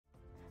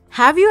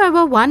Have you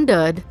ever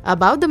wondered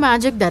about the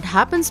magic that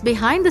happens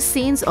behind the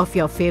scenes of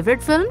your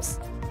favorite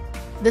films?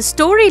 The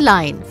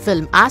storyline,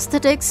 film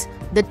aesthetics,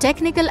 the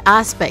technical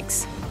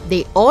aspects,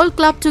 they all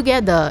club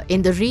together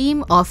in the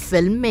realm of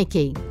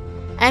filmmaking.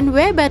 And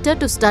where better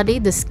to study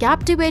this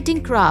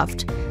captivating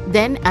craft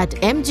than at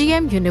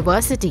MGM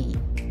University?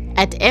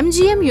 At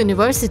MGM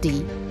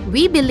University,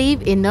 we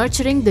believe in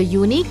nurturing the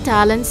unique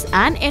talents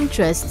and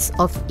interests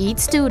of each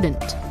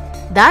student.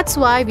 That's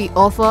why we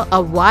offer a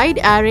wide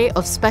array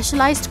of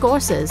specialized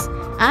courses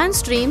and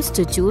streams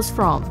to choose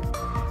from.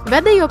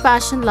 Whether your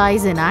passion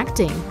lies in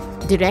acting,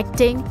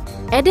 directing,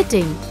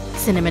 editing,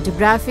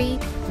 cinematography,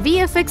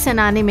 VFX and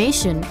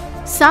animation,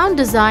 sound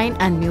design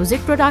and music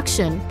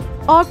production,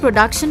 or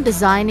production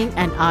designing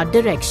and art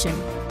direction,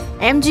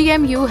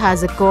 MGMU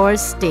has a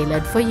course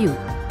tailored for you.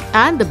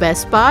 And the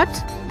best part,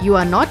 you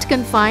are not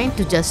confined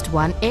to just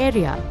one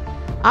area.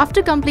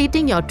 After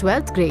completing your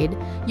 12th grade,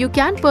 you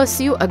can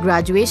pursue a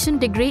graduation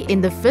degree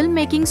in the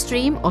filmmaking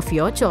stream of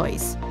your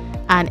choice.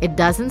 And it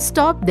doesn't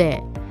stop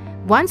there.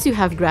 Once you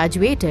have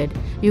graduated,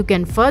 you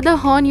can further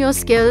hone your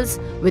skills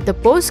with a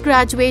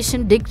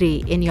post-graduation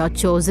degree in your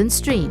chosen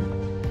stream.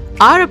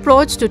 Our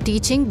approach to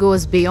teaching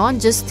goes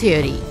beyond just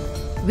theory.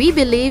 We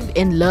believe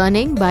in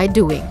learning by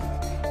doing.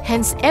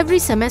 Hence, every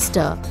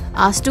semester,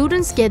 our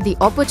students get the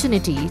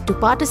opportunity to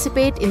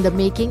participate in the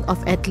making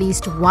of at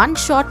least one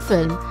short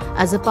film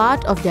as a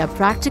part of their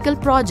practical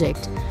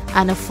project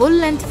and a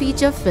full-length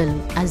feature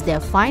film as their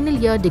final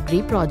year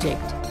degree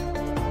project.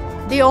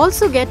 They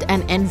also get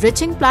an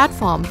enriching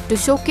platform to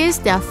showcase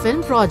their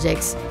film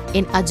projects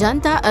in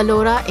Ajanta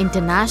Ellora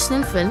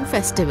International Film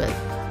Festival.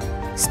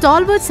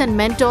 Stalwarts and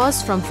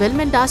mentors from film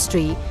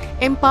industry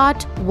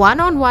impart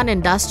one-on-one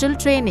industrial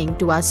training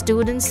to our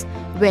students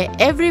where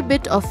every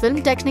bit of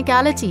film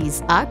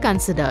technicalities are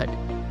considered.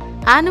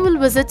 Annual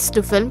visits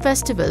to film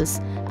festivals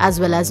as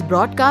well as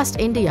Broadcast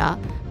India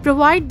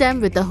provide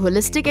them with a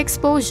holistic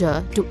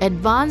exposure to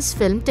advanced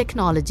film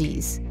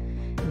technologies.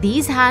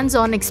 These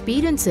hands-on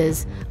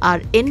experiences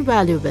are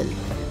invaluable,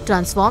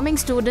 transforming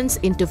students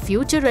into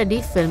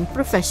future-ready film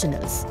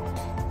professionals.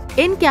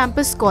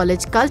 In-campus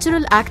college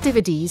cultural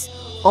activities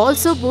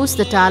also boost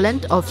the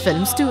talent of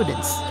film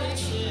students.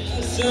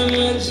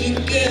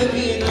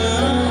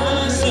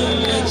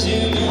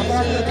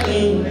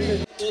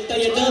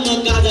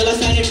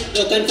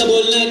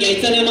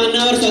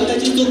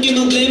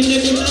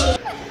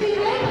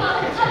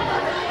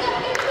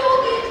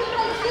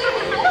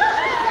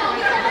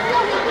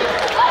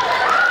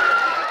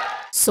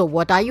 So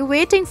what are you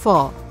waiting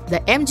for? The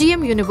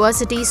MGM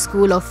University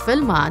School of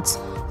Film Arts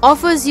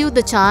offers you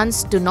the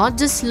chance to not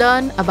just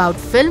learn about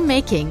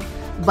filmmaking,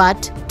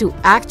 but to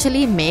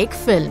actually make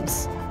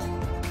films.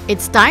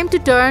 It's time to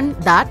turn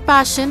that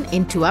passion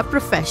into a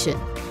profession.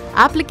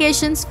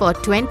 Applications for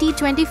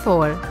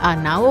 2024 are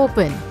now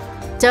open.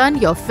 Turn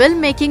your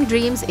filmmaking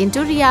dreams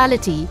into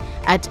reality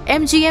at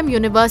MGM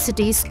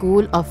University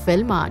School of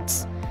Film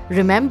Arts.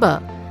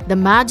 Remember, the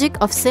magic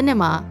of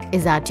cinema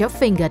is at your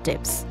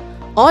fingertips.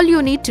 All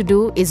you need to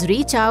do is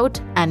reach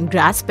out and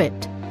grasp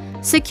it.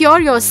 Secure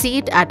your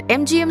seat at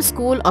MGM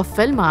School of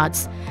Film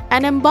Arts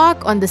and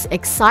embark on this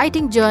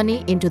exciting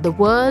journey into the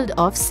world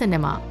of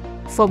cinema.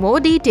 For more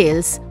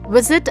details,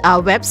 visit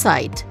our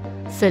website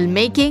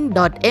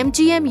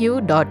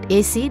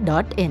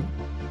filmmaking.mgmu.ac.in.